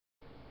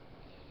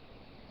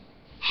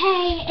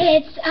Hey,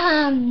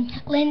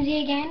 it's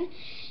Lindsay again.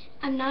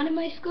 I'm not in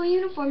my school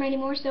uniform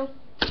anymore, so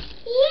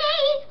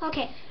yay!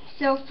 Okay,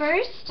 so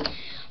first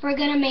we're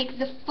gonna make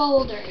the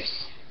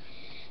folders.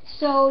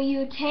 So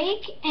you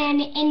take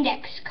an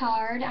index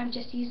card. I'm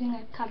just using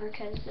a cover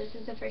because this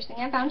is the first thing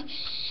I found.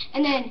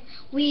 And then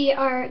we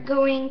are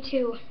going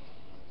to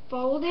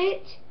fold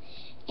it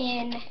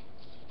in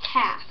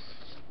half,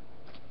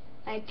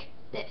 like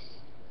this.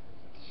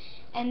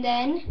 And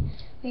then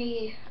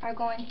we are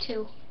going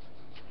to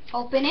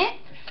open it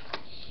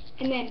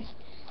and then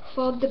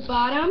fold the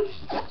bottom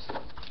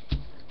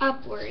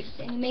upwards,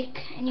 and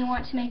you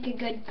want to make a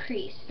good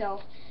crease. So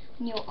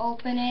when you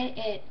open it,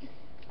 it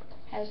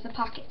has the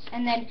pockets,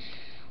 and then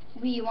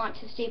we want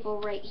to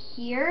staple right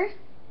here,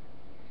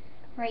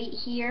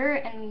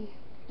 and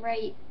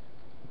right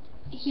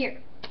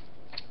here.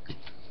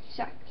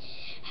 Sorry.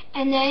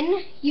 And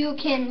then you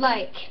can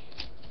like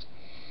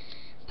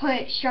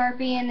put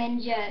Sharpie and then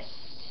just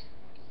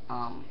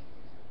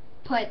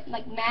put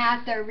like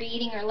math or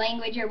reading or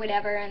language or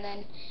whatever, and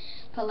then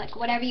put like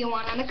whatever you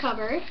want on the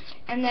cover.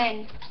 And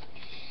then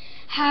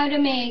how to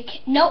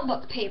make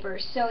notebook paper.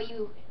 So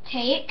you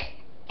take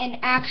an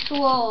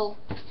actual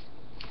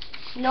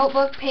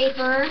notebook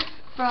paper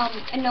from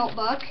a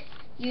notebook.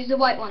 Use the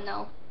white one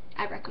though.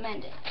 I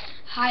recommend it.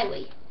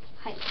 Highly.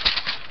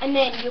 And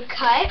then you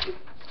cut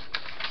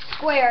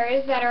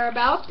squares that are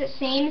about the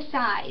same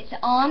size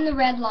on the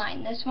red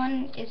line. This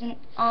one isn't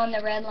on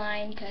the red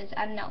line because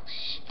I don't know.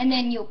 And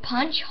then you'll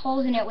punch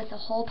holes in it with a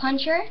hole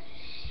puncher,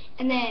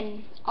 and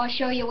then I'll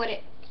show you what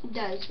it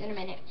does in a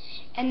minute.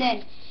 And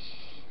then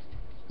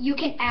you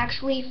can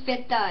actually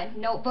fit the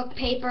notebook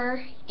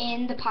paper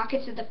in the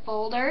pockets of the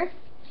folder.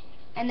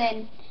 And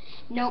then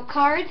note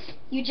cards,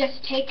 you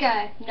just take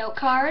a note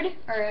card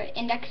or an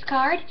index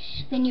card,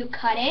 then you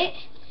cut it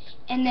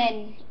and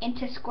then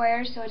into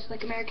squares so it's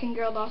like American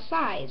Girl doll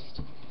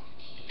sized.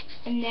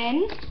 And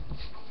then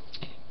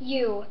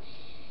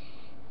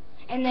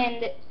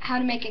how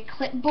to make a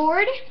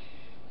clipboard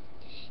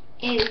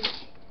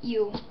is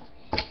you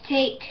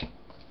take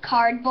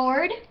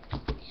cardboard.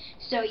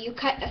 So you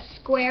cut a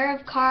square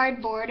of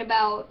cardboard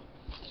about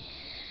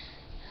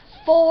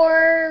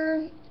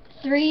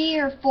 3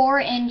 or 4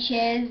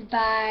 inches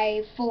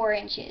by 4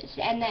 inches,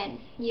 and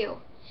then you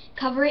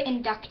cover it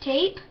in duct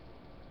tape,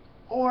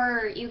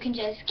 or you can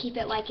just keep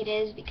it like it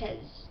is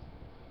because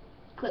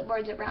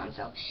clipboards are brown.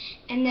 So,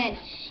 and then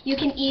you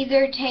can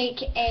either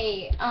take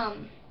a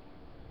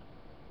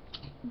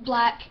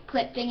black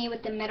clip thingy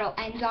with the metal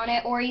ends on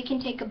it, or you can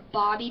take a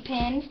bobby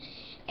pin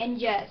and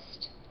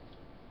just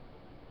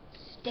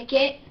stick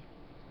it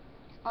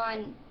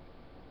on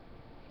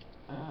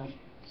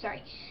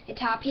the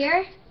top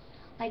here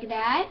like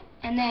that,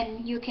 and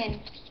then you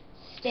can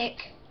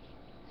stick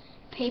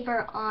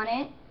paper on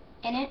it,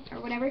 or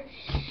whatever.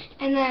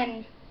 And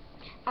then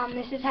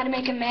this is how to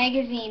make a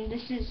magazine.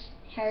 This is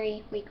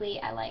Harry Weekly.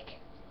 I like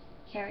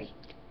Harry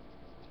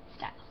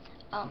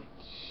style.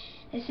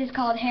 This is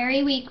called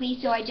Harry Weekly.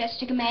 So I just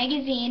took a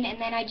magazine and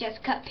then I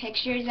just cut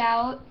pictures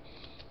out,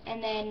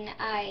 and then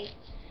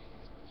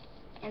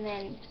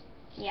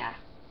yeah.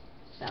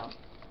 So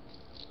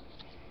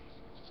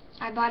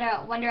I bought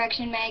a One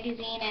Direction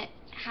magazine at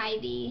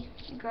Hy-Vee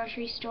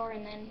grocery store,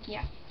 and then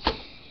yeah.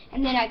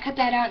 And then I cut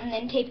that out and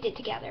then taped it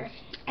together.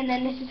 And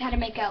then this is how to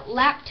make a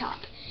laptop.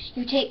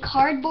 You take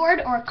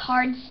cardboard or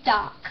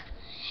cardstock,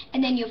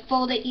 and then you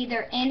fold it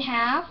either in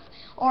half,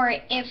 or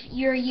if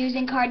you're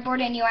using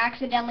cardboard and you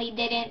accidentally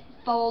didn't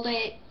fold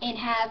it in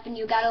half and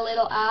you got a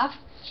little off,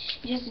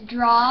 you just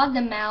draw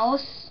the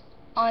mouse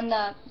on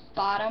the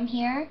bottom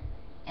here,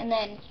 and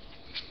then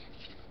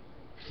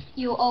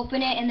you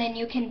open it, and then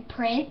you can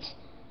print,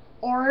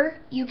 or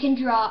you can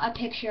draw a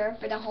picture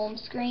for the home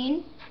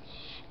screen.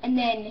 And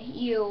then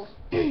you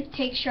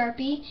take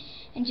Sharpie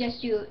and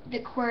just do the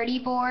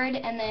QWERTY board,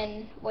 and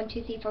then 1,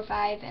 2, 3, 4,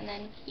 5, and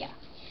then yeah.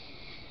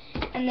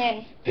 And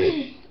then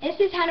this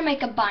is how to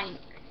make a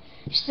binder.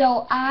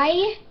 So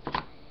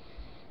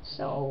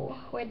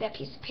where'd that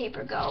piece of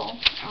paper go?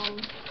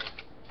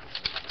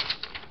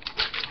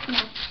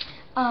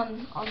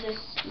 I'll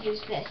just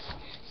use this.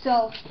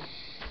 So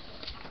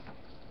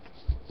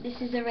this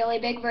is a really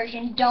big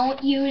version.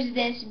 Don't use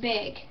this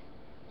big.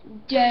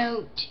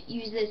 Don't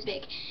use this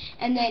big.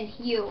 And then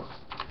you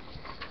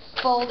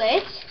fold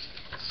it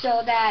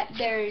so that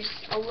there's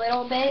a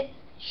little bit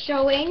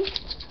showing,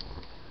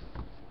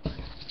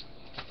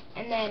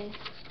 and then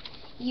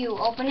you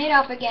open it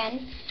up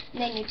again,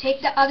 and then you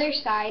take the other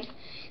side,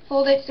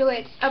 fold it so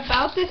it's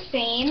about the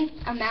same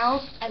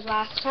amount as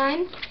last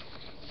time,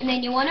 and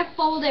then you want to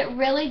fold it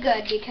really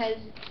good because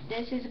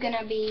this is going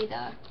to be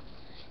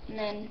and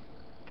then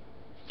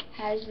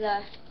has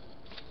the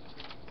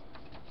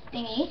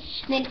thingy.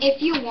 And then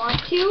if you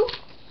want to,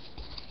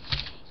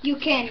 you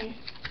can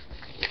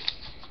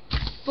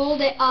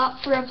fold it up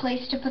for a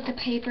place to put the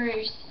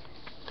papers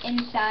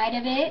inside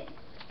of it.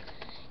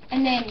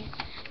 And then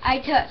I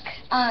took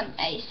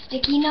a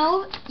sticky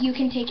note. You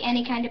can take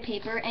any kind of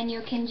paper and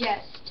you can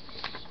just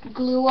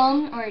glue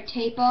them or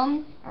tape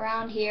them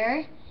around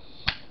here.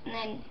 And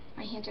then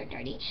My hands are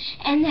dirty.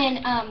 And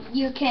then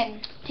you can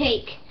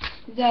take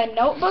the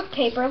notebook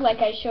paper like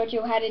I showed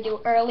you how to do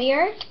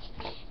earlier,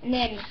 and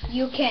then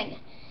you can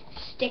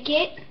stick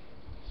it,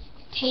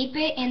 tape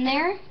it in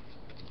there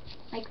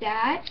like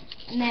that,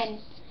 and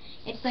then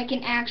it's like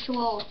an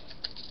actual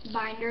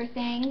binder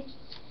thing.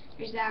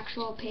 There's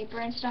actual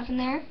paper and stuff in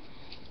there.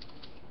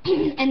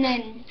 And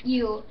then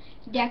you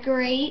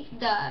decorate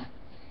the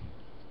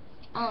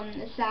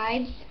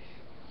sides.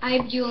 I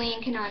have Julie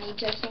and Kanani,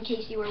 just in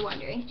case you were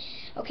wondering.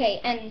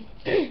 Okay, and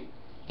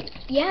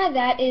yeah,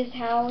 that is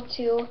how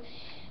to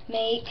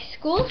make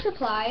school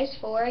supplies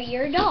for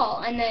your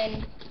doll. And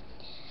then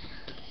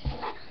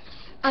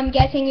I'm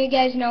guessing you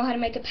guys know how to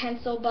make a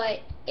pencil, but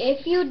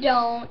if you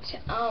don't,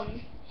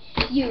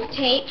 you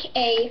take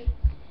a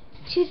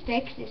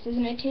toothpick. This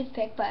isn't a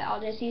toothpick, but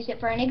I'll just use it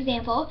for an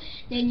example.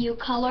 Then you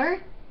color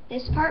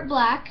this part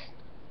black,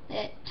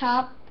 the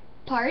top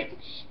part,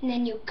 and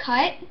then you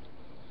cut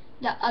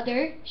the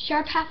other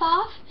sharp half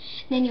off.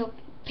 Then you'll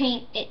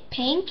paint it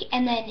pink,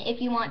 and then if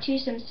you want to,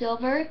 some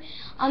silver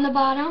on the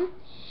bottom.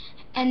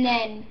 And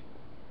then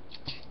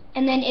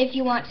if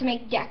you want to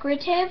make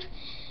decorative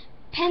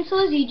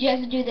pencils, you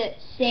just do the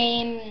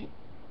same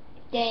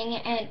thing,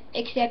 and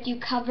except you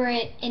cover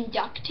it in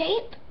duct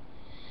tape.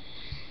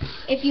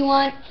 If you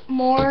want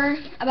more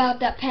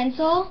about that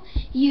pencil,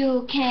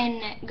 you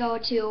can go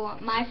to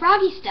My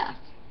Froggy Stuff.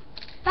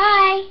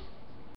 Bye!